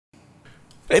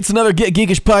It's another Get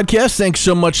Geekish podcast. Thanks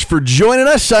so much for joining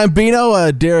us. I'm Bino.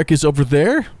 Derek is over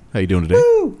there. How you doing today?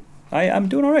 Woo! I'm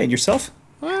doing all right. And yourself?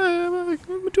 I'm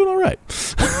doing all right.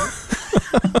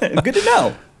 Good to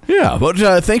know. Yeah, but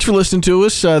thanks for listening to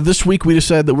us. This week we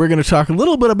decided that we're going to talk a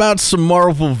little bit about some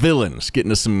Marvel villains, get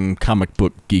into some comic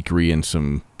book geekery and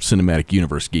some cinematic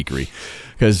universe geekery.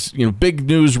 Because, big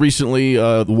news recently,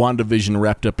 WandaVision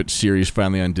wrapped up its series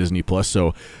finally on Disney+.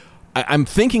 So I'm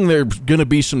thinking there's going to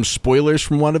be some spoilers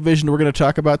from WandaVision we're going to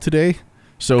talk about today.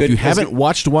 So if you haven't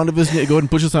watched WandaVision yet, go ahead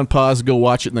and push this on pause, go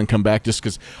watch it, and then come back, just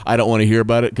because I don't want to hear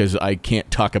about it, because I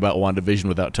can't talk about WandaVision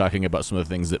without talking about some of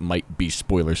the things that might be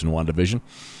spoilers in WandaVision.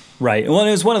 Right. Well,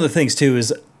 it was one of the things, too,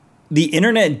 is the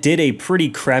internet did a pretty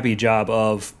crappy job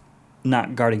of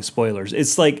not guarding spoilers.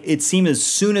 It's like it seemed as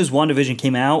soon as WandaVision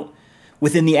came out,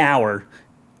 within the hour,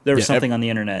 there was something on the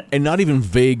internet. And not even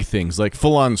vague things, like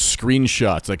full-on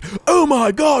screenshots, like, oh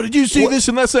my God, did you see this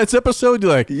in that episode?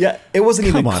 You're like, yeah, it wasn't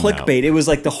even clickbait. It was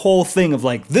like the whole thing of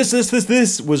like, this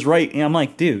was right. And I'm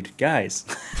like, dude, guys,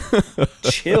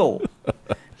 chill.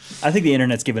 I think the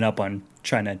internet's given up on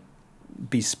trying to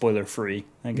be spoiler-free,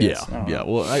 I guess. Yeah.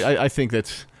 Well, I think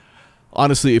that's...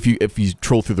 Honestly, if you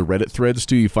troll through the Reddit threads,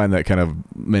 too, you find that kind of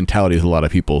mentality with a lot of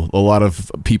people. A lot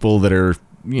of people that are...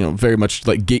 very much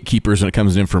like gatekeepers when it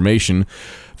comes to information,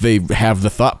 they have the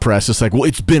thought process like, well,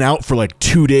 it's been out for like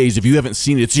 2 days. If you haven't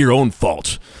seen it, it's your own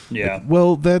fault. Yeah. Like,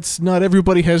 well, that's not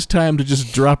everybody has time to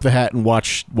just drop the hat and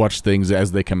watch things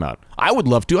as they come out. I would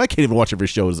love to. I can't even watch every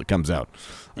show as it comes out.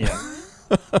 Yeah.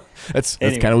 That's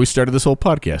kind of we started this whole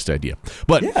podcast idea.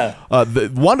 But yeah. The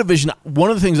WandaVision,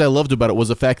 one of the things I loved about it was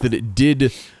the fact that it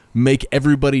did make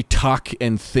everybody talk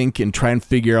and think and try and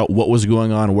figure out what was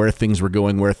going on, where things were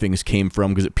going, where things came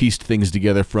from, because it pieced things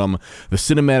together from the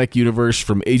cinematic universe,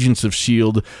 from Agents of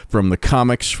S.H.I.E.L.D., from the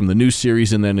comics, from the new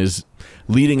series, and then is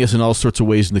leading us in all sorts of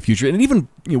ways in the future. And even,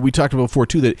 we talked about before,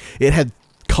 too, that it had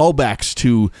callbacks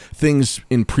to things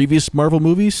in previous Marvel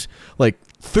movies, like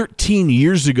 13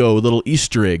 years ago, little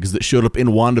Easter eggs that showed up in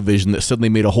WandaVision that suddenly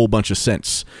made a whole bunch of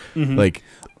sense. Mm-hmm. Like,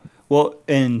 well,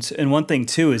 and one thing,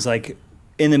 too, is like,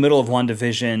 in the middle of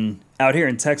WandaVision, out here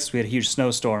in Texas, we had a huge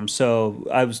snowstorm. So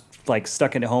I was like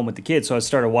stuck at home with the kids. So I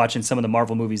started watching some of the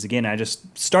Marvel movies again. I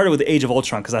just started with Age of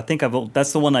Ultron because I think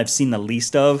that's the one I've seen the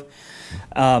least of.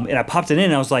 And I popped it in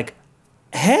and I was like,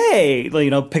 hey,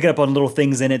 picking up on little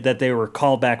things in it that they were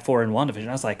called back for in WandaVision.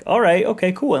 I was like, all right,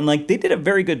 okay, cool. And like they did a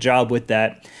very good job with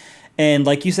that. And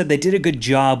like you said, they did a good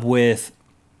job with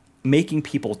making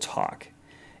people talk.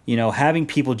 Having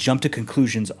people jump to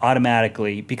conclusions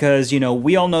automatically because,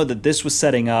 we all know that this was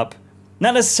setting up,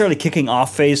 not necessarily kicking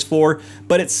off Phase 4,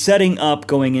 but it's setting up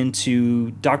going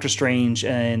into Doctor Strange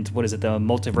and, what is it, the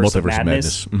Multiverse of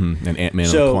Madness. Mm-hmm. And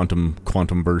Ant-Man and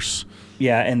Quantum Verse.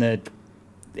 Yeah, and the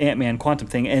Ant-Man Quantum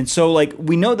thing. And so, like,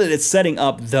 we know that it's setting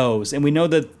up those, and we know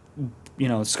that,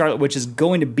 Scarlet Witch is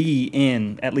going to be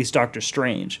in at least Doctor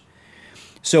Strange.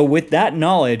 So with that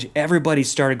knowledge, everybody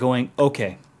started going,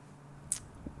 okay,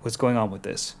 what's going on with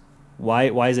this? Why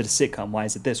is it a sitcom? Why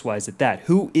is it this? Why is it that?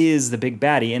 Who is the big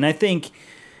baddie? And I think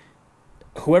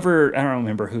I don't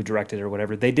remember who directed it or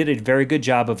whatever, they did a very good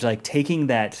job of like taking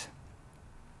that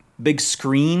big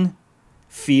screen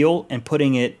feel and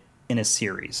putting it in a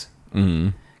series. Mm-hmm.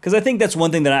 Because I think that's one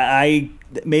thing that I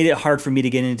made it hard for me to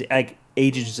get into, like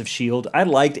Agents of S.H.I.E.L.D. I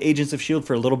liked Agents of S.H.I.E.L.D.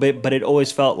 for a little bit, but it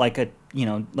always felt like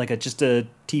just a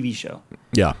TV show.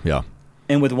 Yeah.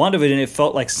 And with WandaVision, it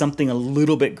felt like something a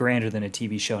little bit grander than a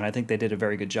TV show, and I think they did a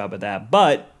very good job of that.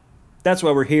 But that's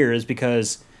why we're here, is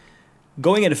because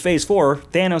going into Phase 4,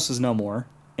 Thanos is no more,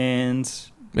 and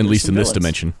at least in this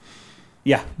dimension.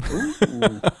 Yeah.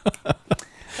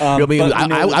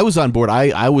 I was on board.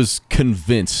 I was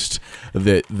convinced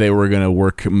that they were going to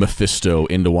work Mephisto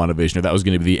into WandaVision, or that was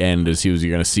going to be the end, as you're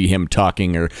going to see him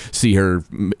talking or see her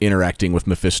interacting with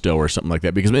Mephisto or something like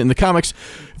that. Because in the comics,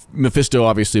 Mephisto,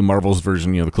 obviously Marvel's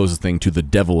version, the closest thing to the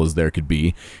devil as there could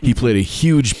be. He played a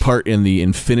huge part in the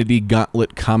Infinity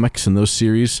Gauntlet comics in those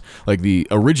series, like the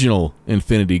original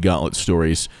Infinity Gauntlet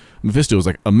stories. Mephisto was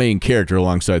like a main character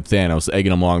alongside Thanos,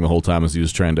 egging him along the whole time as he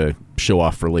was trying to show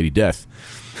off for Lady Death.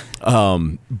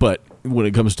 But when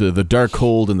it comes to the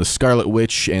Darkhold and the Scarlet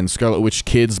Witch and Scarlet Witch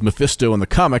kids, Mephisto in the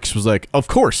comics was like, of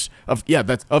course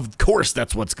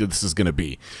that's what this is going to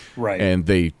be. Right. And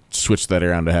they switched that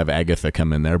around to have Agatha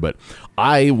come in there. But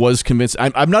I was convinced,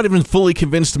 I'm not even fully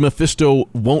convinced Mephisto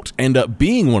won't end up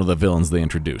being one of the villains they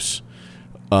introduce.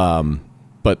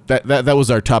 But that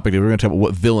was our topic. We were going to talk about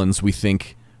what villains we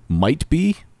think might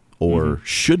be or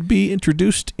should be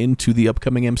introduced into the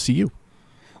upcoming MCU.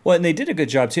 Well, and they did a good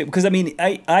job, too, because,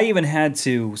 I even had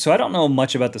to... So I don't know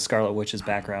much about the Scarlet Witch's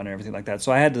background and everything like that,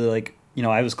 so I had to,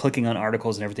 I was clicking on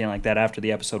articles and everything like that after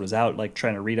the episode was out, like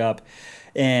trying to read up.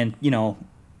 And,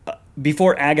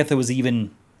 before Agatha was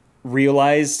even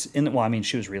realized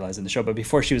she was realized in the show, but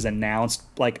before she was announced,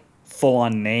 like, full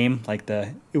on name, like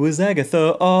it was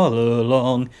Agatha all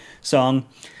along song.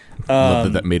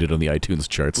 Love that made it on the iTunes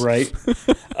charts. Right.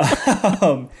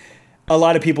 A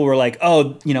lot of people were like,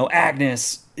 oh,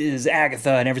 Agnes is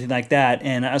Agatha and everything like that.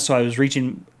 And so I was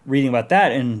reading about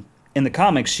that. And in the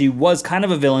comics, she was kind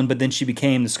of a villain, but then she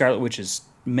became the Scarlet Witch's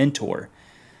mentor.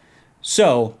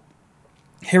 So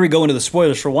here we go into the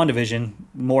spoilers for WandaVision,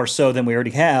 more so than we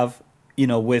already have,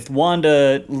 with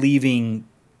Wanda leaving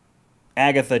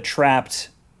Agatha trapped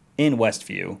in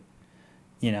Westview,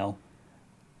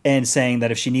 and saying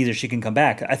that if she needs her, she can come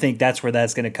back. I think that's where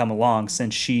that's going to come along,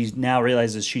 since she now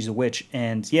realizes she's a witch.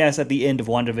 And yes, at the end of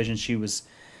WandaVision, she was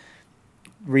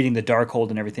reading the Darkhold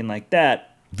and everything like that.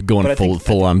 Going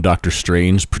full on Doctor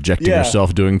Strange, projecting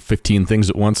herself, doing 15 things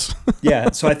at once.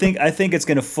 Yeah, so I think it's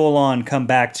going to full on come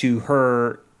back to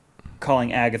her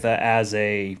calling Agatha as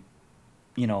a,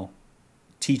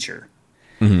 teacher.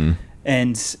 Mm-hmm.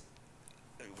 And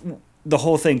the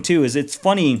whole thing too is, it's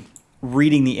funny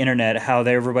reading the internet how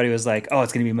everybody was like, oh,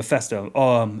 it's going to be Mephisto.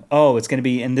 Oh, it's going to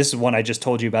be, and this is one I just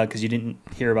told you about because you didn't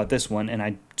hear about this one, and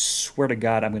I swear to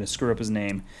God I'm going to screw up his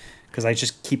name because I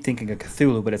just keep thinking of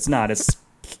Cthulhu, but it's not. It's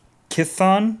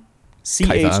Chthon,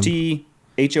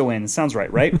 Chthon. Sounds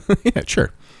right? Yeah,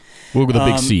 sure. We'll go with a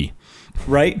big C.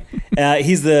 Right?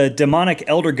 He's the demonic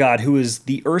elder god who is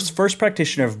the Earth's first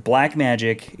practitioner of black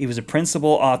magic. He was a principal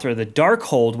author of the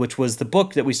Darkhold, which was the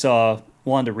book that we saw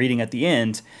Wanda reading at the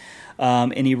end.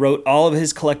 And he wrote all of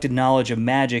his collected knowledge of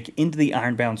magic into the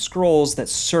Ironbound Scrolls that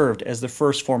served as the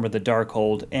first form of the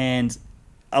Darkhold. And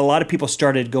a lot of people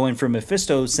started going for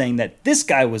Mephisto, saying that this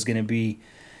guy was going to be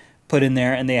put in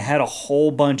there, and they had a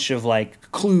whole bunch of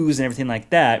like clues and everything like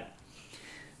that.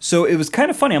 So it was kind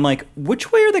of funny. I'm like,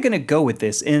 which way are they going to go with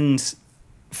this? And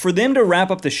for them to wrap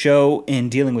up the show in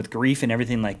dealing with grief and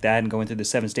everything like that and going through the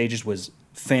 7 stages was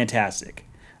fantastic.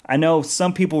 I know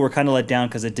some people were kind of let down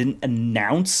because it didn't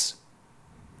announce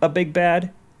a big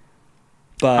bad.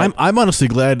 But I'm honestly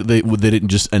glad they didn't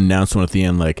just announce one at the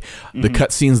end. Like, the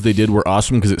cutscenes they did were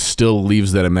awesome because it still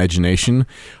leaves that imagination.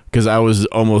 Because I was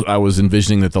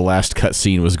envisioning that the last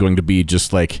cutscene was going to be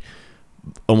just like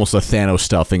almost a Thanos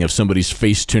style thing of somebody's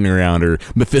face turning around or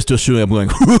Mephisto showing up going,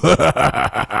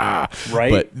 right?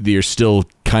 But you're still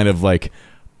kind of like,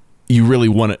 you really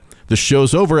want it. The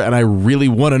show's over, and I really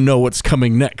want to know what's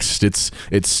coming next.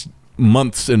 It's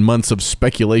months and months of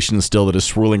speculation still that is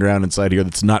swirling around inside here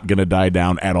that's not going to die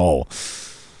down at all.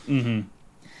 Mm-hmm.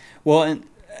 Well, and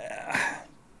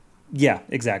yeah,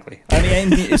 exactly. I mean,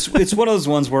 it's one of those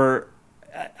ones where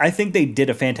I think they did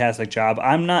a fantastic job.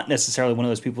 I'm not necessarily one of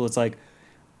those people that's like,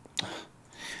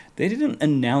 they didn't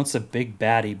announce a big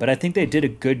baddie, but I think they did a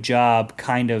good job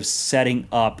kind of setting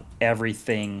up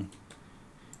everything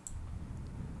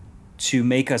to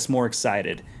make us more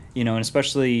excited, and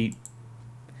especially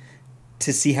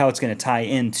to see how it's going to tie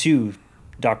into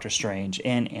Doctor Strange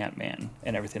and Ant-Man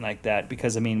and everything like that.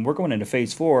 Because, I mean, we're going into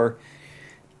Phase 4,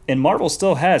 and Marvel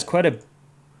still has quite a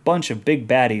bunch of big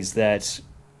baddies that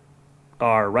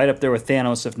are right up there with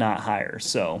Thanos, if not higher.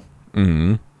 So,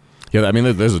 yeah, I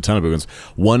mean, there's a ton of big ones.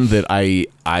 One that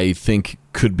I think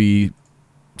could be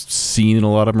seen in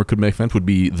a lot of them or could make sense would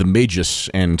be the Magus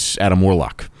and Adam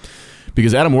Warlock.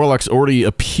 Because Adam Warlock's already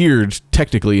appeared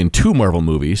technically in 2 Marvel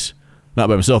movies. Not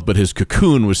by himself, but his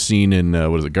cocoon was seen in,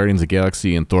 Guardians of the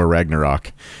Galaxy and Thor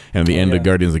Ragnarok. And at the end of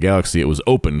Guardians of the Galaxy, it was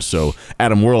opened. So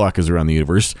Adam Warlock is around the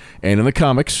universe. And in the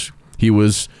comics, he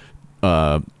was,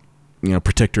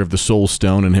 protector of the Soul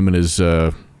Stone, and him and his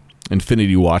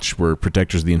Infinity Watch were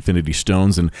protectors of the Infinity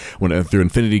Stones. And when through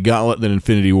Infinity Gauntlet, then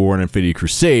Infinity War, and Infinity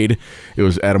Crusade, it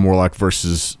was Adam Warlock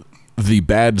versus the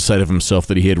bad side of himself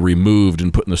that he had removed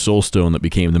and put in the Soul Stone that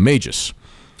became the Magus.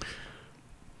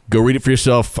 Go read it for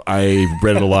yourself. I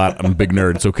read it a lot. I'm a big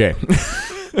nerd. It's okay.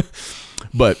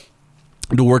 But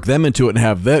to work them into it and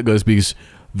have that goes, because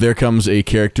there comes a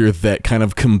character that kind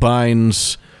of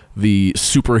combines the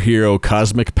superhero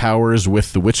cosmic powers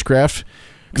with the witchcraft.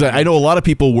 Because I know a lot of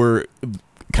people were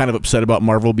kind of upset about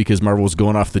Marvel because Marvel was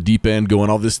going off the deep end, going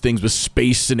all these things with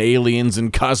space and aliens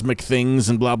and cosmic things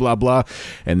and blah, blah, blah.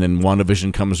 And then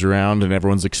WandaVision comes around and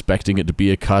everyone's expecting it to be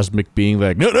a cosmic being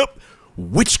like, nope,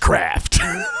 witchcraft.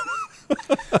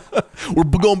 We're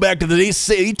going back to the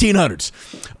 1800s.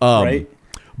 Right.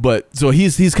 But so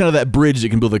he's kind of that bridge that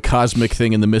can build the cosmic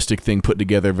thing and the mystic thing put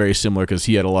together, very similar because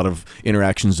he had a lot of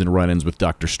interactions and run-ins with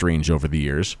Doctor Strange over the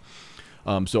years.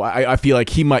 So I feel like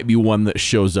he might be one that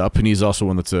shows up, and he's also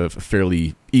one that's a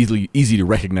fairly easy to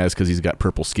recognize because he's got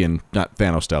purple skin, not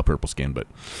Thanos style purple skin, but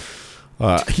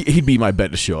he'd be my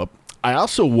bet to show up. I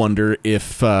also wonder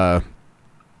if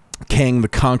Kang the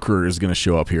Conqueror is going to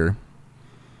show up here.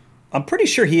 I'm pretty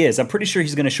sure he is. I'm pretty sure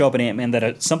he's going to show up in Ant-Man.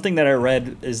 That something that I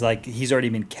read is like he's already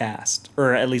been cast,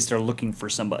 or at least they're looking for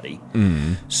somebody.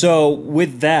 So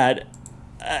with that,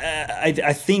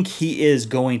 I think he is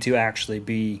going to actually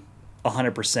be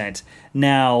 100%.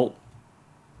 Now,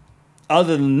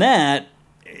 other than that,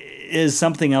 is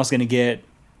something else going to get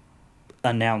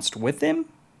announced with him?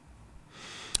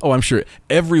 Oh, I'm sure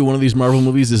every one of these Marvel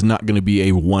movies is not going to be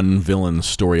a one villain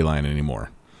storyline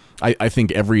anymore. I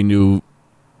think every new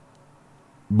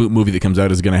movie that comes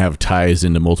out is going to have ties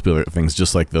into multiple other things,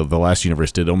 just like the last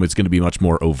universe did. It's going to be much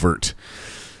more overt.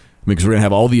 Because we're going to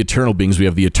have all the Eternal beings. We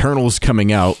have the Eternals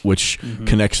coming out, which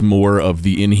connects more of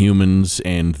the Inhumans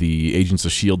and the Agents of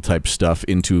S.H.I.E.L.D. type stuff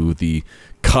into the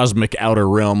cosmic outer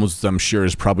realms. I'm sure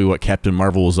is probably what Captain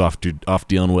Marvel was off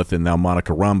dealing with, and now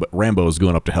Monica Rambeau is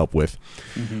going up to help with.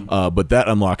 But that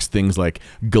unlocks things like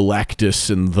Galactus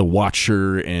and the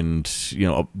Watcher and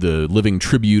the Living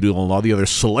Tribute and all the other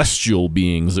celestial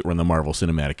beings that were in the Marvel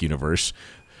Cinematic Universe.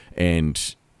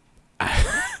 And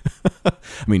I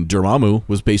mean, Dormammu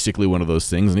was basically one of those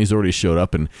things, and he's already showed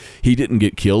up, and he didn't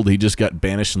get killed. He just got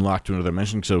banished and locked to another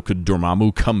dimension. So could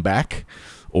Dormammu come back?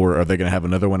 Or are they going to have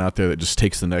another one out there that just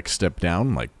takes the next step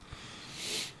down? Like,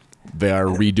 they are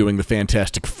redoing the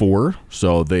Fantastic Four,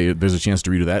 so there's a chance to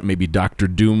redo that. Maybe Doctor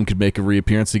Doom could make a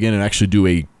reappearance again and actually do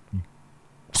a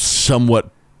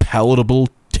somewhat palatable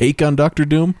take on Doctor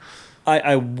Doom.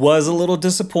 I was a little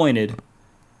disappointed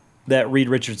that Reed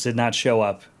Richards did not show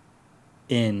up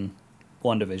in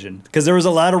WandaVision, because there was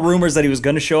a lot of rumors that he was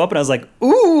going to show up, and I was like,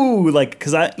 ooh, like,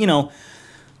 because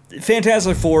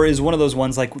Fantastic Four is one of those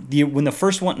ones, like when the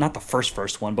first one, not the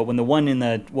first one, but when the one in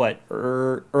the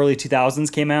early 2000s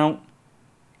came out,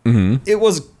 it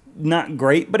was not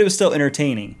great, but it was still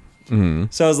entertaining.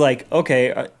 So I was like,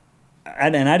 okay,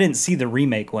 and I didn't see the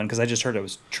remake one because I just heard it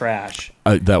was trash.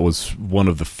 That was one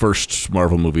of the first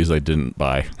Marvel movies I didn't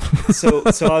buy. so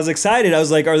I was excited. I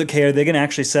was like, are they going to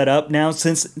actually set up now?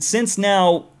 Since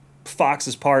now Fox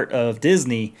is part of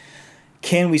Disney,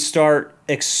 can we start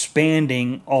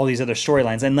expanding all these other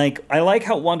storylines? And like, I like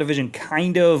how WandaVision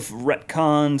kind of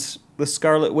retcons the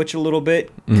Scarlet Witch a little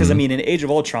bit, because I mean, in Age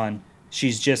of Ultron,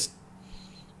 she's just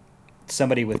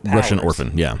somebody with powers. Russian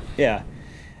orphan, yeah. Yeah.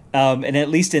 And at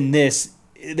least in this,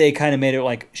 they kind of made it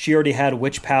like she already had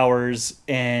witch powers,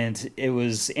 and it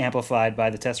was amplified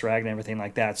by the Tesseract and everything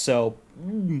like that. So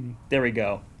there we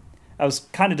go. I was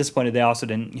kind of disappointed they also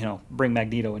didn't, bring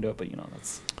Magneto into it, but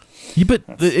that's. Yeah, but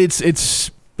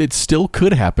it still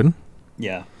could happen.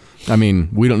 Yeah. I mean,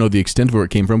 we don't know the extent of where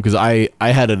it came from, because I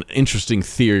had an interesting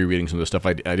theory reading some of the stuff.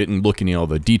 I didn't look any all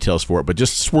the details for it, but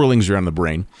just swirlings around the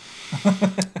brain.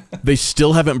 They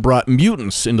still haven't brought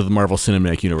mutants into the Marvel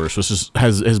Cinematic Universe, which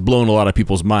has blown a lot of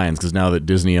people's minds, because now that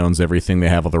Disney owns everything, they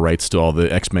have all the rights to all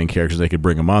the X-Men characters. They could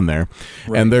bring them on there.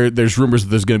 Right. And there's rumors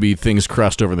that there's going to be things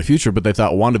crossed over in the future, but they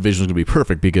thought WandaVision was going to be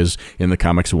perfect, because in the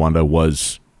comics, Wanda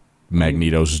was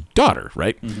Magneto's daughter,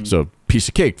 right? So piece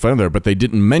of cake, fun there, but they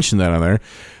didn't mention that on there.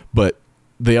 But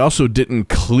they also didn't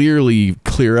clearly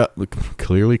clear up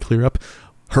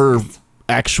her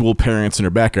actual parents and her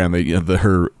background.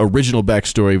 Her original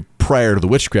backstory prior to the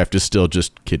witchcraft is still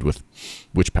just kid with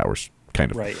witch powers,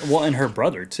 kind of. Right. Well, and her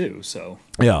brother too. So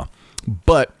yeah,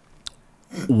 but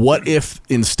what if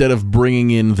instead of bringing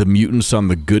in the mutants on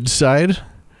the good side,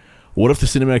 what if the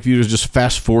cinematic universe just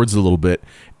fast forwards a little bit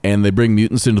and they bring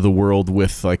mutants into the world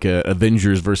with like a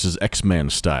Avengers versus X-Men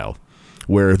style,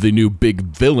 where the new big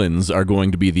villains are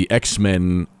going to be the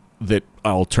X-Men that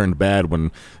all turned bad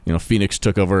when Phoenix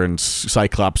took over and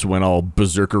Cyclops went all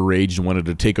berserker rage and wanted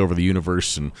to take over the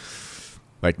universe, and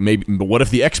like but what if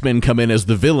the X-Men come in as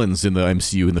the villains in the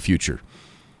MCU in the future?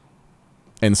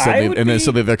 And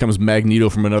so there comes Magneto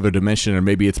from another dimension, or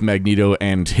maybe it's Magneto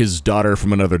and his daughter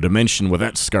from another dimension with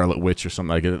that Scarlet Witch or something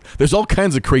like that. There's all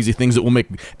kinds of crazy things that will make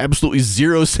absolutely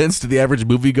zero sense to the average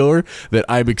moviegoer that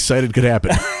I'm excited could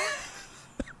happen.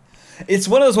 It's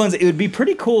one of those ones. It would be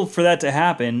pretty cool for that to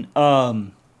happen.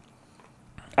 I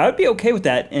would be okay with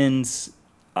that, and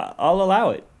I'll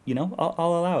allow it. I'll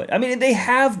allow it. I mean, they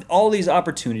have all these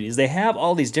opportunities. They have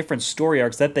all these different story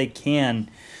arcs that they can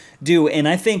do, and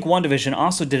I think WandaVision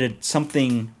also did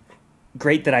something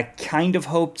great that I kind of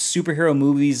hoped superhero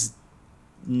movies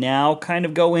now kind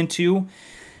of go into,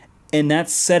 and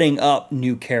that's setting up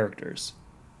new characters.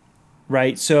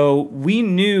 Right? So we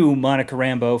knew Monica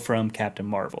Rambeau from Captain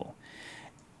Marvel.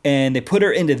 And they put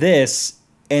her into this,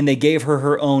 and they gave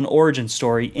her own origin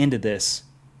story into this,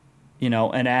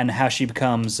 and how she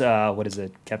becomes what is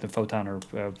it, Captain Photon or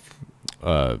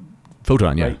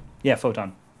Photon, yeah. right? Yeah,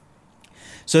 Photon.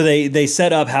 So they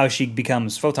set up how she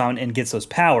becomes Photon and gets those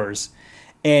powers,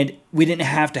 and we didn't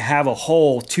have to have a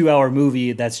whole 2-hour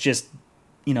movie that's just,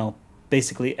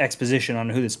 basically exposition on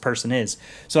who this person is.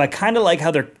 So I kind of like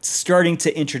how they're starting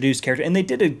to introduce characters, and they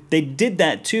did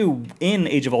that too in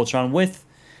Age of Ultron with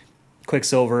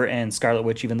Quicksilver and Scarlet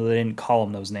Witch, even though they didn't call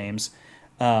them those names.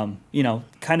 Kind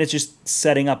of just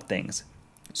setting up things.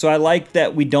 So I like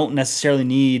that we don't necessarily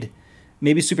need,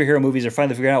 maybe superhero movies are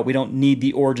finally figuring out we don't need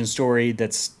the origin story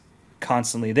that's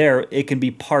constantly there. It can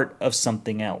be part of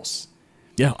something else.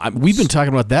 Yeah, we've been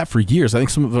talking about that for years. I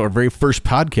think some of our very first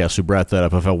podcasts who brought that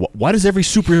up. Of how, why does every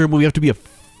superhero movie have to be a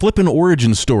flippin'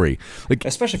 origin story? Like,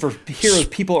 especially for heroes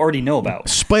people already know about.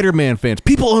 Spider-Man fans.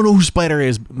 People don't know who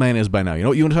Spider-Man is by now. You know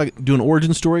what? You want to do an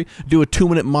origin story? Do a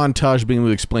 2-minute montage being able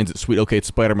to explain it. Sweet. Okay, it's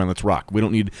Spider-Man. Let's rock. We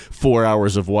don't need 4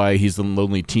 hours of why he's the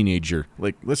lonely teenager.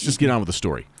 Like, let's just get on with the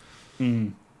story.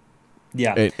 Mm.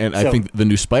 Yeah. And I think the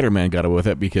new Spider-Man got away with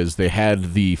it because they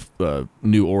had the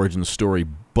new origin story,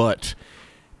 but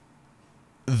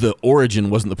the origin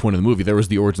wasn't the point of the movie. There was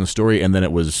the origin story, and then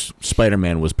it was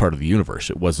Spider-Man was part of the universe.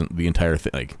 It wasn't the entire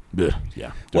thing. Like,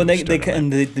 yeah. Well,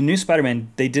 the new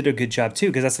Spider-Man, they did a good job too,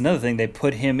 because that's another thing. They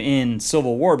put him in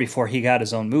Civil War before he got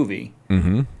his own movie.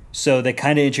 Mm-hmm. So they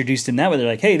kind of introduced him that way. They're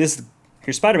like, hey, here's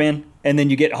Spider-Man, and then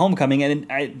you get Homecoming, and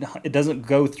it doesn't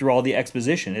go through all the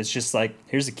exposition. It's just like,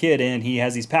 here's a kid, and he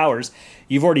has these powers.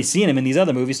 You've already seen him in these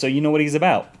other movies, so you know what he's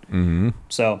about. Mm-hmm.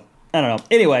 So, I don't know.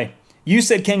 Anyway, you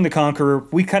said Kang the Conqueror.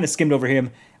 We kind of skimmed over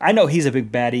him. I know he's a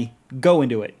big baddie. Go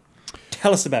into it.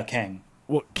 Tell us about Kang.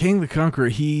 Well, Kang the Conqueror,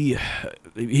 he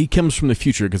comes from the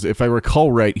future, because if I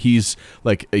recall right, he's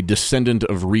like a descendant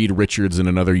of Reed Richards in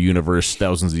another universe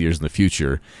thousands of years in the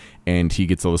future, and he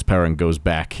gets all this power and goes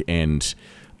back, and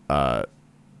I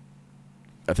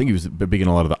think he was big in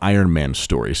a lot of the Iron Man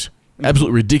stories.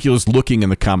 Absolutely ridiculous looking in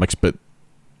the comics, but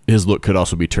his look could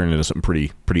also be turned into something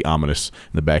pretty ominous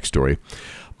in the backstory.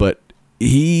 But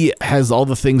he has all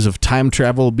the things of time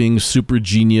travel, being super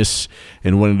genius,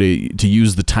 and wanting to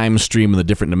use the time stream and the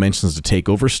different dimensions to take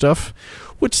over stuff,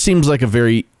 which seems like a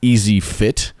very easy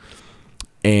fit.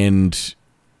 And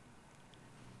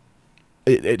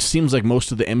it seems like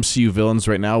most of the MCU villains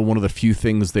right now, one of the few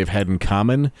things they've had in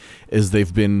common is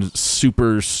they've been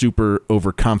super, super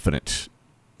overconfident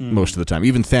most of the time.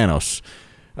 Even Thanos.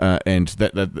 And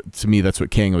that to me, that's what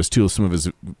Kang was too. Some of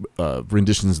his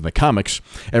renditions in the comics,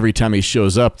 every time he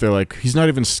shows up, they're like, he's not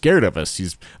even scared of us.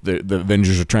 The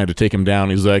Avengers are trying to take him down.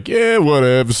 He's like, yeah,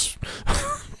 whatevs.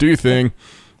 Do your thing.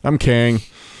 I'm Kang.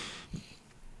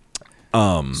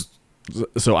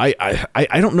 So I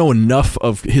don't know enough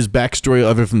of his backstory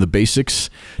other than the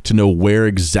basics to know where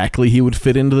exactly he would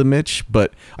fit into the Mitch,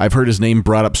 but I've heard his name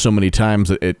brought up so many times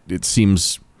that it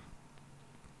seems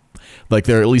like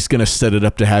they're at least going to set it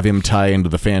up to have him tie into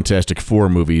the Fantastic Four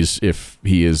movies if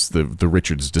he is the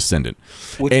Richards descendant.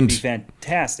 Which would be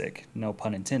fantastic, no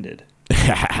pun intended.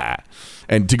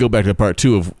 And to go back to part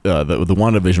 2 of the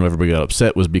WandaVision where everybody got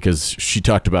upset was because she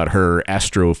talked about her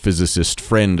astrophysicist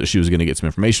friend that she was going to get some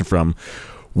information from,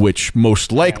 which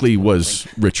most likely was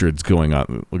Richards going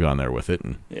on there with it.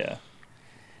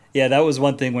 Yeah, that was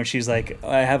one thing when she's like,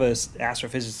 I have a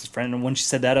astrophysicist friend, and when she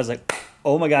said that, I was like,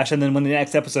 oh my gosh. And then when the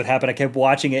next episode happened, I kept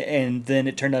watching it, and then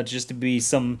it turned out just to be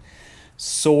some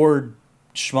sword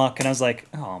schmuck, and I was like,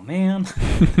 oh man,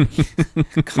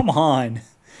 come on.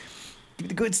 Give me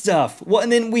the good stuff. Well,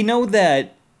 and then we know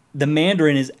that the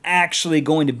Mandarin is actually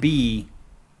going to be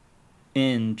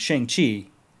in Shang-Chi.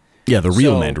 Yeah, the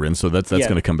real Mandarin, so that's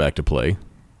going to come back to play.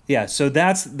 Yeah, so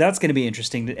that's going to be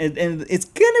interesting. And it's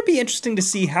going to be interesting to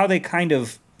see how they kind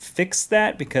of fix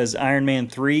that, because Iron Man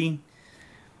 3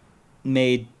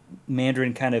 made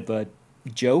Mandarin kind of a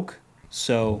joke.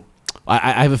 So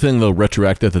I have a feeling they'll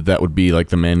retroact that would be like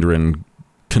the Mandarin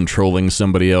controlling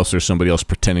somebody else, or somebody else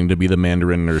pretending to be the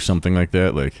Mandarin or something like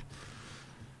that. Like,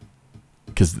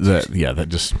 because that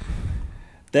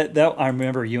I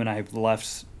remember you and I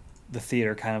left the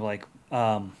theater kind of like,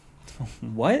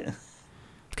 what?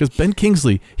 Because Ben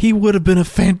Kingsley, he would have been a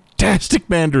fantastic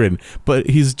Mandarin, but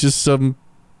he's just some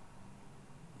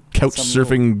couch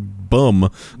surfing bum.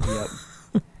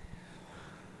 Yep.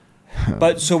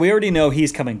 But so we already know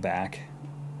he's coming back.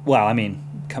 Well, I mean,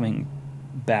 coming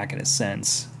back in a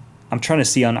sense. I'm trying to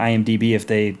see on IMDb if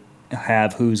they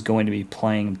have who's going to be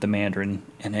playing the Mandarin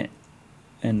in it.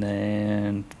 And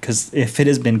then, because if it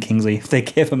has Ben Kingsley, if they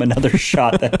give him another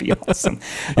shot, that'd be awesome.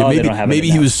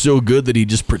 Maybe he was so good that he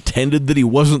just pretended that he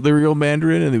wasn't the real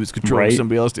Mandarin and he was controlling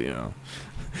somebody else.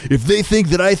 if they think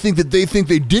that I think that they think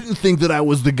they didn't think that I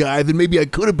was the guy, then maybe I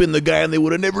could have been the guy and they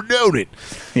would have never known it.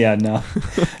 Yeah, no.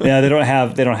 Yeah, they don't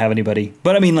have anybody.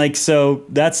 But I mean, like, so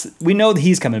we know that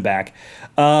he's coming back.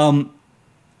 What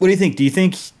do you think? Do you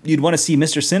think you'd want to see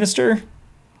Mr. Sinister?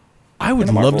 I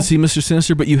would love to see Mr.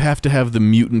 Sinister, but you have to have the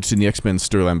mutants in the X-Men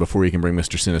storyline before you can bring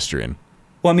Mr. Sinister in.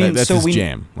 Well, I mean, that's his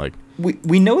jam. Like,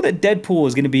 we know that Deadpool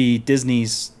is going to be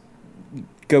Disney's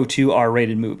go-to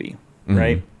R-rated movie,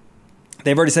 right?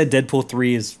 They've already said Deadpool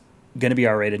 3 is going to be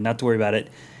R-rated, not to worry about it.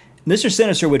 Mr.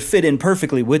 Sinister would fit in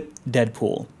perfectly with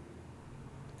Deadpool.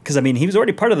 Because, I mean, he was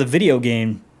already part of the video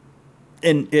game,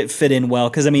 and it fit in well.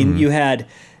 Because, I mean, you had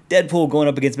Deadpool going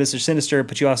up against Mr. Sinister,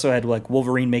 but you also had, like,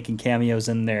 Wolverine making cameos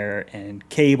in there, and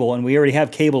Cable, and we already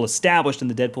have Cable established in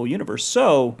the Deadpool universe,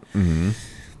 so...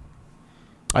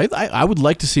 I would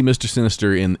like to see Mr.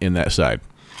 Sinister in that side.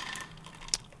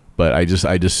 But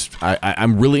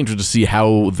I'm really interested to see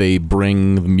how they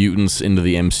bring the mutants into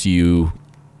the MCU,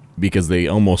 because they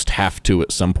almost have to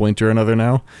at some point or another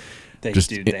now. They have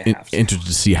to. Interested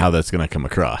to see how that's going to come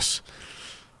across.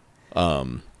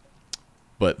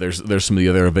 But there's some of the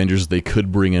other Avengers they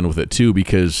could bring in with it too,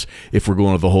 because if we're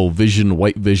going with the whole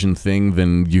White Vision thing,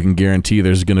 then you can guarantee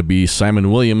there's going to be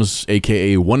Simon Williams,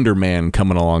 a.k.a. Wonder Man,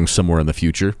 coming along somewhere in the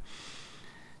future.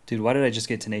 Dude, why did I just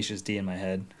get Tenacious D in my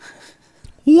head?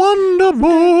 Wonder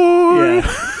Boy!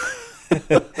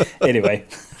 Yeah. Anyway.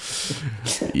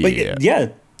 But yeah,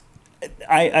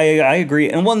 I agree.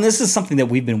 And one, this is something that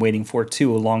we've been waiting for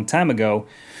too a long time ago,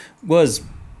 was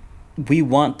we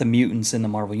want the mutants in the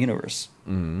Marvel Universe.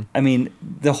 I mean,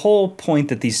 the whole point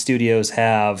that these studios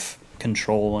have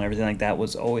control and everything like that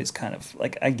was always kind of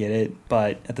like, I get it,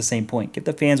 but at the same point, give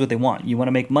the fans what they want. You want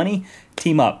to make money?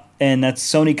 Team up. And that's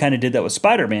Sony kind of did that with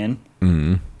Spider-Man.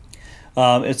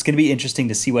 It's going to be interesting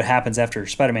to see what happens after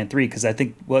Spider-Man 3, because I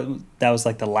think that was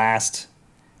like the last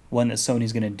one that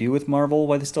Sony's going to do with Marvel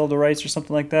while they still have the rights or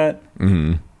something like that.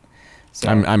 So,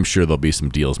 I'm sure there'll be some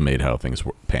deals made how things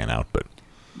pan out, but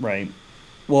right.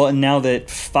 Well, and now that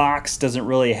Fox doesn't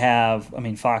really have, I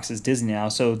mean, Fox is Disney now,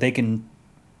 so they can.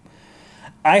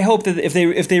 I hope that if they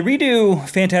redo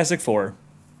Fantastic Four,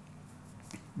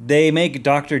 they make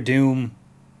Doctor Doom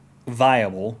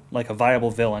viable, like a viable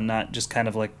villain, not just kind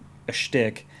of like a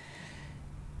shtick.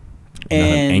 Not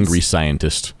an angry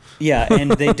scientist. Yeah,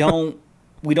 and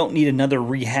we don't need another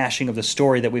rehashing of the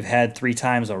story that we've had 3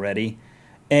 times already.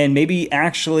 And maybe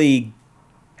actually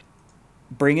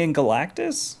bring in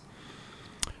Galactus?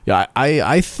 Yeah,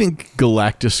 I think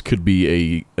Galactus could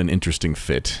be an interesting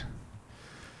fit.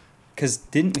 Because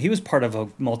he was part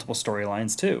of multiple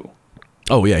storylines too.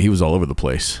 Oh yeah, he was all over the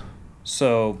place.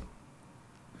 So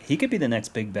he could be the next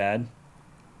big bad.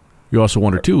 You also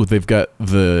wonder too, they've got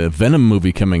the Venom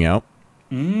movie coming out.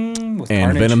 With and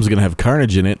Carnage. Venom's going to have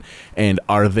Carnage in it. And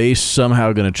are they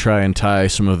somehow going to try and tie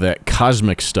some of that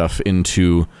cosmic stuff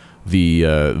into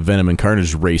the Venom and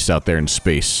Carnage race out there in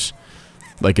space?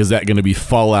 Like, is that going to be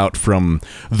fallout from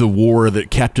the war that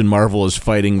Captain Marvel is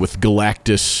fighting with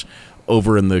Galactus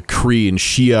over in the Kree and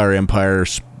Shi'ar Empire,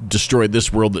 destroyed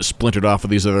this world that splintered off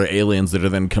of these other aliens that are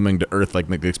then coming to Earth, like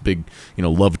this big,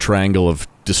 love triangle of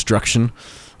destruction?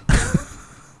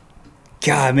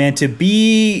 God, man, to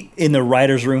be in the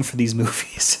writer's room for these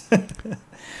movies.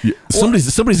 Yeah,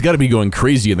 somebody's got to be going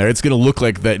crazy in there. It's going to look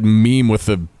like that meme with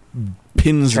the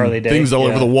pins Charlie and Day, things all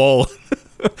over the wall.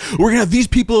 We're going to have these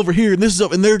people over here, and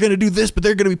and they're going to do this, but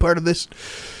they're going to be part of this.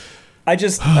 I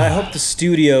hope the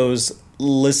studios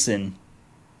listen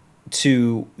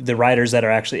to the writers that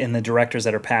are actually, and the directors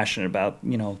that are passionate about,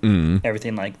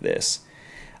 everything like this.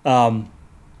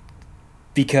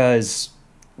 Because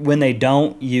when they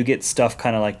don't, you get stuff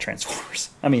kind of like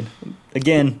Transformers. I mean,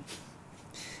 again,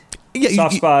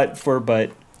 soft spot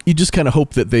but you just kind of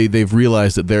hope that they've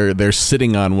realized that they're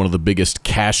sitting on one of the biggest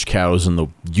cash cows in the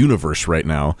universe right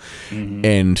now,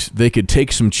 and they could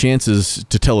take some chances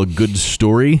to tell a good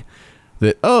story.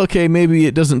 That, okay, maybe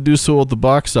it doesn't do so well at the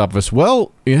box office.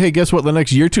 Well, hey, guess what? The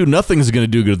next year or two, nothing's going to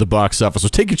do good at the box office. So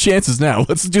take your chances now.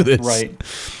 Let's do this. Right.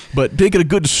 But make it a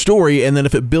good story, and then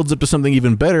if it builds up to something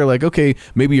even better, like, okay,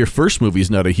 maybe your first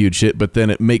movie's not a huge hit, but then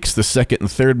it makes the second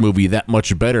and third movie that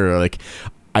much better. Like,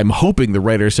 I'm hoping the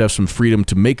writers have some freedom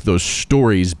to make those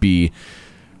stories be...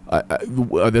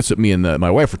 that's what me and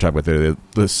my wife were talking about there.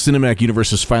 The cinematic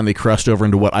universe has finally crossed over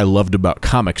into what I loved about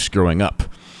comics growing up.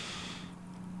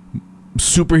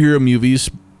 Superhero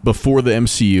movies before the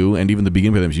MCU and even the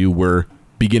beginning of the MCU were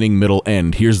beginning, middle,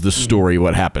 end. Here's the story,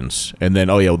 what happens. And then,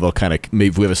 they'll kind of, maybe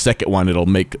if we have a second one, it'll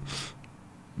make,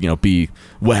 be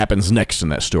what happens next in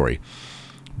that story.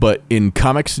 But in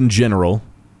comics in general,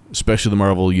 especially the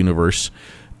Marvel Universe,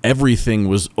 everything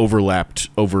was overlapped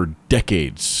over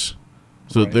decades.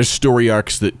 So Right. there's story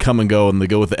arcs that come and go, and they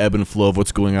go with the ebb and flow of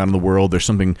what's going on in the world. There's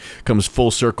something comes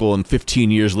full circle, and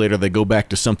 15 years later, they go back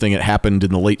to something that happened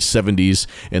in the late 70s,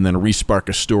 and then respark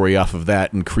a story off of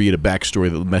that and create a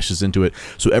backstory that meshes into it.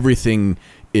 So everything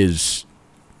is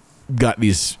got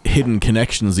these hidden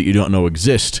connections that you don't know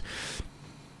exist.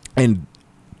 And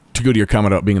to go to your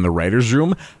comment about being in the writer's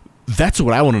room, that's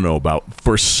what I want to know about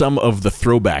for some of the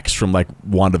throwbacks from like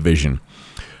WandaVision.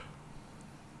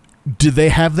 Did they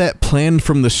have that planned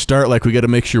from the start? Like, we got to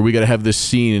make sure we got to have this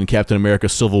scene in Captain America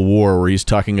Civil War where he's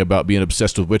talking about being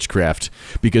obsessed with witchcraft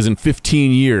because in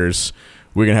 15 years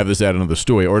we're going to have this add into the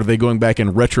story. Or are they going back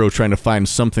in retro trying to find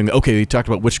something? Okay, they talked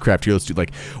about witchcraft here. Let's do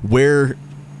like, where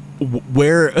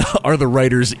are the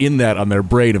writers in that on their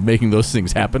brain of making those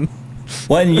things happen?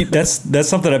 Well, and that's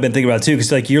something I've been thinking about too,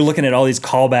 because like you're looking at all these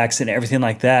callbacks and everything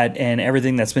like that, and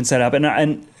everything that's been set up,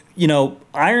 and you know,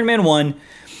 Iron Man 1,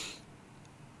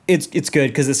 it's good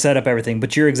because it set up everything.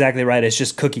 But you're exactly right; it's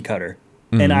just cookie cutter.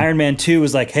 And Iron Man 2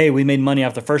 was like, hey, we made money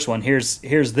off the first one. Here's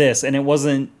this, and it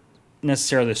wasn't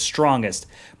necessarily the strongest.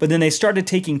 But then they started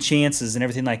taking chances and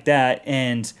everything like that,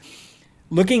 and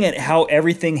looking at how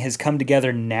everything has come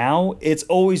together now, it's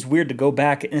always weird to go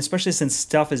back, and especially since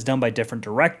stuff is done by different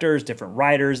directors, different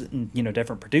writers, and, you know,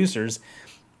 different producers.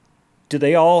 Do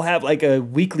they all have like a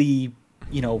weekly,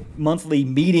 you know, monthly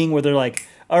meeting where they're like,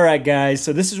 all right, guys,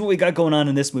 so this is what we got going on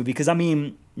in this movie? Because, I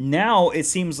mean, now it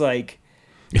seems like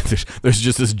There's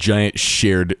just this giant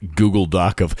shared Google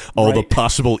Doc of all the Right.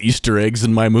 possible Easter eggs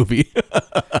in my movie.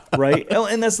 right? Oh,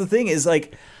 and that's the thing is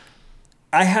like,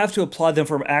 I have to applaud them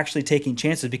for actually taking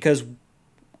chances, because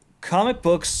comic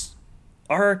books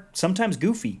are sometimes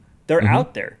goofy. They're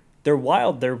out there. They're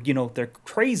wild. They're, you know, they're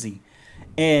crazy,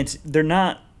 and they're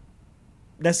not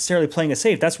necessarily playing it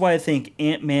safe. That's why I think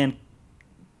Ant-Man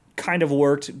kind of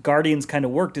worked. Guardians kind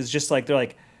of worked. Is just like they're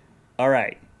like, all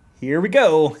right, here we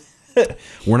go.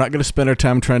 We're not going to spend our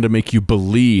time trying to make you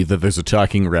believe that there's a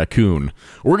talking raccoon.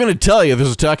 We're going to tell you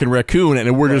there's a talking raccoon,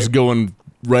 and we're just going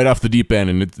right off the deep end,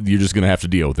 and you're just going to have to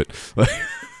deal with it.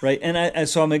 Right, and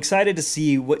so I'm excited to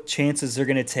see what chances they're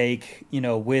going to take, you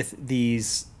know, with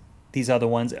these other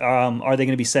ones. Are they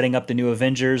going to be setting up the new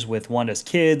Avengers with Wanda's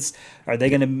kids? Are they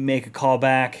going to make a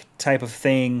callback type of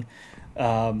thing?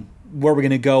 Where we're going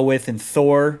to go with in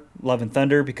Thor, Love and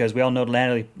Thunder, because we all know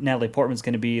Natalie Portman's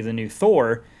going to be the new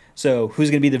Thor. So who's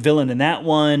going to be the villain in that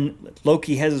one?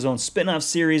 Loki has his own spin-off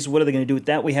series. What are they going to do with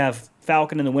that? We have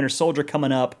Falcon and the Winter Soldier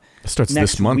coming up. It starts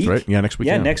next this month, week. right? Yeah, next week.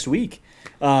 Yeah, next week.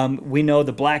 We know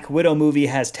the Black Widow movie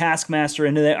has Taskmaster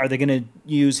into that. Are they going to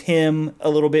use him a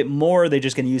little bit more? Are they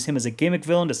just going to use him as a gimmick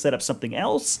villain to set up something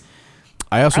else?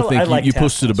 I also think like you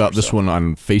posted Taskmaster, about this so. one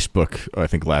on Facebook, I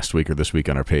think last week or this week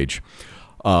on our page.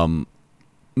 MODOK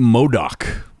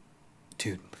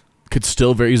Dude. could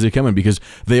still very easily come in because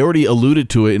they already alluded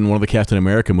to it in one of the Captain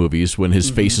America movies when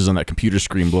his face is on that computer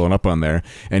screen blowing up on there,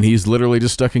 and he's literally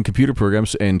just stuck in computer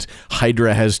programs, and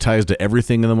Hydra has ties to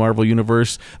everything in the Marvel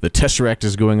Universe. The Tesseract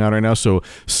is going on right now, so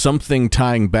something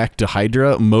tying back to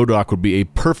Hydra, MODOK would be a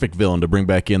perfect villain to bring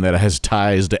back in that has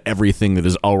ties to everything that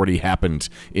has already happened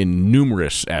in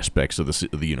numerous aspects of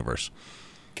the universe.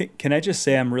 Can I just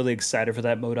say I'm really excited for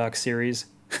that MODOK series?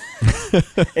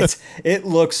 It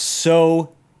looks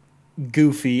so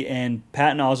goofy, and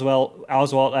Patton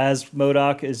Oswalt as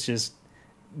MODOK is just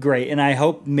great. And I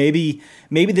hope maybe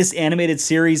this animated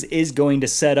series is going to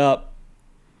set up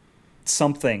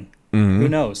something. Who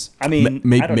knows? I mean,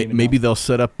 I don't even Maybe know. they'll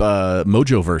set up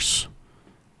Mojoverse.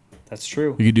 That's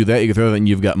true. You could do that. You could throw that, and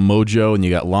you've got Mojo, and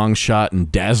you got Longshot,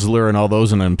 and Dazzler, and all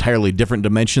those in an entirely different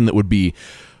dimension that would be,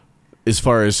 as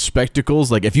far as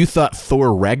spectacles, like if you thought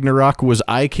Thor Ragnarok was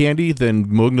eye candy, then the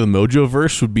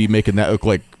Mojoverse would be making that look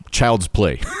like child's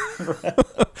play.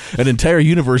 An entire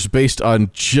universe based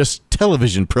on just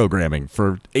television programming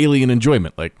for alien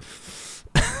enjoyment. Like,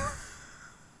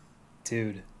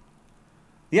 Dude.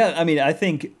 Yeah, I mean, I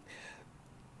think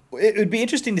it would be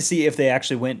interesting to see if they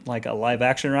actually went like a live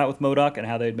action route with MODOK and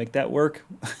how they'd make that work.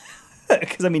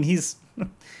 Because I mean, he's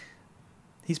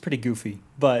pretty goofy,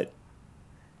 but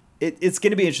it's going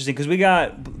to be interesting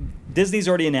because Disney's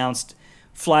already announced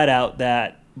flat out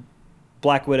that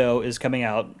Black Widow is coming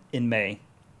out in May.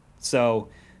 So,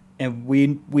 and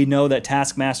we know that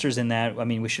Taskmaster's in that. I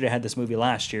mean, we should have had this movie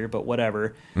last year, but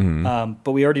whatever.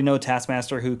 But we already know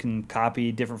Taskmaster, who can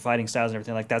copy different fighting styles and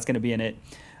everything, like that's going to be in it.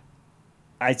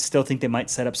 I still think they might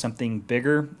set up something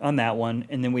bigger on that one.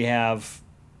 And then we have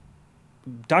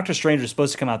Doctor Strange was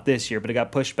supposed to come out this year, but it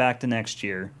got pushed back to next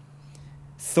year.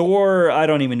 Thor, I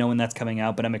don't even know when that's coming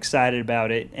out, but I'm excited about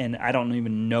it, and I don't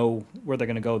even know where they're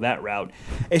going to go that route.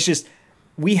 It's just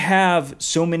we have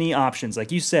so many options,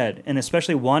 like you said, and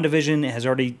especially WandaVision has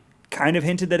already kind of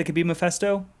hinted that it could be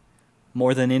Mephisto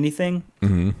more than anything.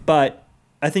 Mm-hmm. But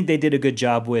I think they did a good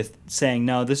job with saying,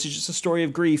 no, this is just a story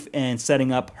of grief and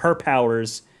setting up her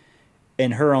powers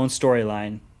in her own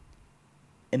storyline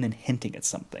and then hinting at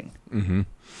something. Mm-hmm.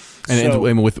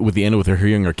 And with the end with her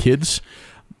hearing her kids,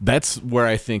 that's where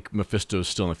I think Mephisto is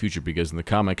still in the future, because in the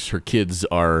comics, her kids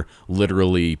are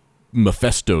literally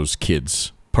Mephisto's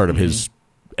kids, part of his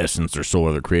essence or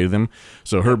soul that created them.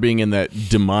 So her being in that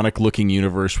demonic-looking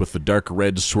universe with the dark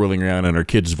red swirling around and her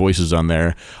kids' voices on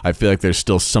there, I feel like there's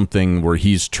still something where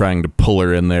he's trying to pull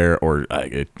her in there, or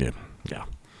yeah,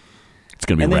 it's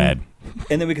gonna be rad.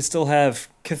 And then we could still have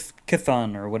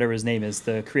Chthon, or whatever his name is,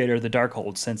 the creator of the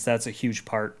Darkhold, since that's a huge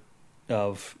part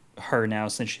of her now,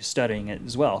 since she's studying it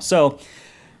as well. So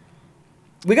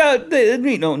we got,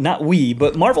 not we,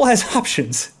 but Marvel has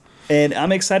options, and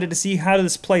I'm excited to see how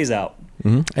this plays out.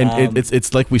 Mm-hmm. And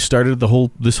it's like we started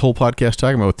this whole podcast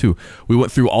talking about too. We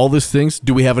went through all these things.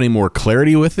 Do we have any more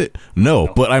clarity with it?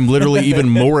 No. But I'm literally even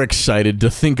more excited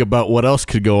to think about what else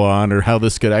could go on or how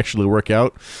this could actually work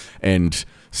out, and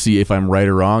see if I'm right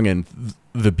or wrong. And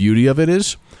the beauty of it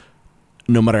is,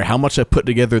 no matter how much I put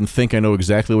together and think I know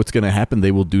exactly what's going to happen,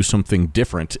 they will do something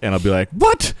different, and I'll be like,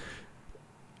 what?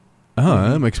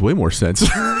 Oh, that makes way more sense.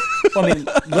 Well, I mean,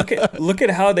 look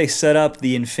at how they set up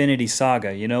the Infinity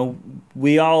Saga. You know,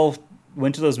 we all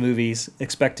went to those movies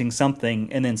expecting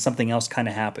something, and then something else kind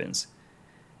of happens,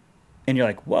 and you're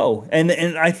like, whoa. And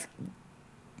I,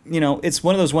 it's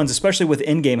one of those ones, especially with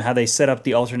Endgame, how they set up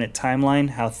the alternate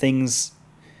timeline, how things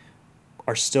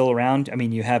are still around. I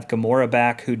mean, you have Gamora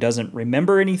back, who doesn't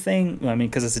remember anything. I mean,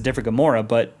 because it's a different Gamora,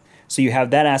 but. So you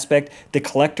have that aspect. The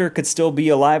Collector could still be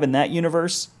alive in that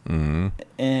universe,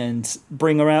 and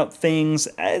bring about things.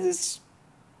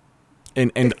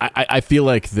 And I feel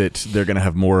like that they're going to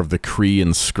have more of the Kree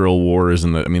and Skrull wars,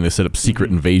 and they set up secret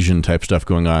invasion type stuff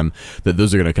going on. That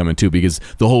those are going to come in too, because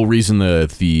the whole reason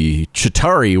the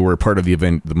Chitauri were part of the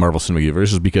Marvel Cinematic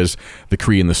Universe is because the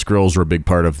Kree and the Skrulls were a big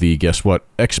part of the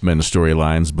X-Men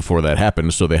storylines before that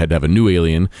happened. So they had to have a new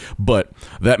alien, but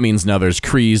that means now there's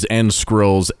Krees and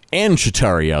Skrulls and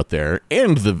Chitauri out there,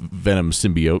 and the Venom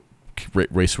symbiote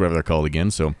race, whatever they're called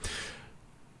again. So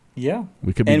yeah,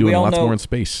 we could be doing lots more in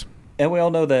space. And we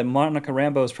all know that Monica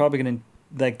Rambeau is probably going to,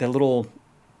 like, the little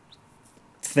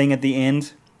thing at the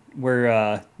end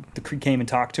where the Kree came and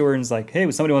talked to her and was like,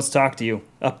 hey, somebody wants to talk to you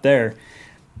up there.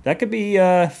 That could be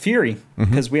Fury,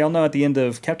 because we all know at the end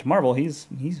of Captain Marvel, he's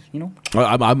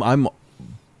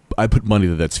I put money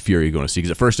that that's Fury going to see,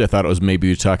 because at first I thought it was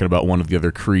maybe talking about one of the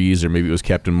other Krees, or maybe it was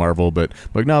Captain Marvel, but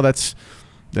like, no, that's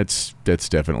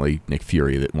definitely Nick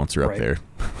Fury that wants her up there.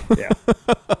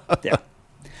 Yeah.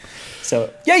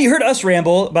 So, yeah, you heard us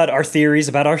ramble about our theories,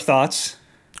 about our thoughts.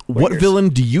 What villain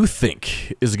do you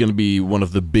think is going to be one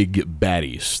of the big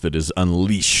baddies that is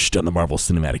unleashed on the Marvel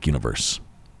Cinematic Universe?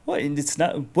 Well, it's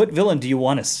not. What villain do you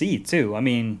want to see too? I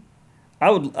mean,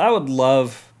 I would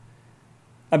love.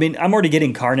 I mean, I'm already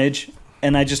getting Carnage,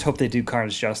 and I just hope they do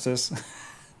Carnage justice.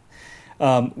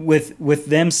 With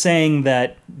them saying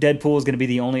that Deadpool is going to be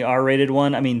the only R-rated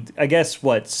one. I mean, I guess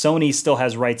Sony still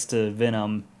has rights to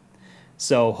Venom.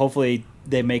 So hopefully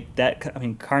they make that. I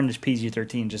mean, Carnage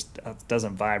PG-13 just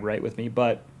doesn't vibe right with me,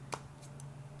 but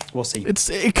we'll see.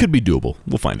 It could be doable.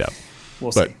 We'll find out.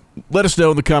 We'll see. Let us know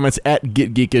in the comments at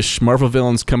GetGeekish. Marvel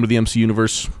villains come to the MC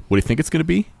universe. What do you think it's going to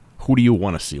be? Who do you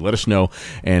want to see? Let us know,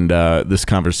 and this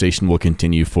conversation will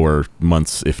continue for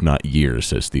months, if not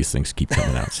years, as these things keep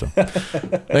coming out. So,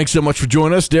 thanks so much for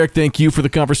joining us, Derek. Thank you for the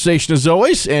conversation as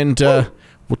always, and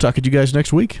we'll talk to you guys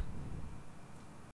next week.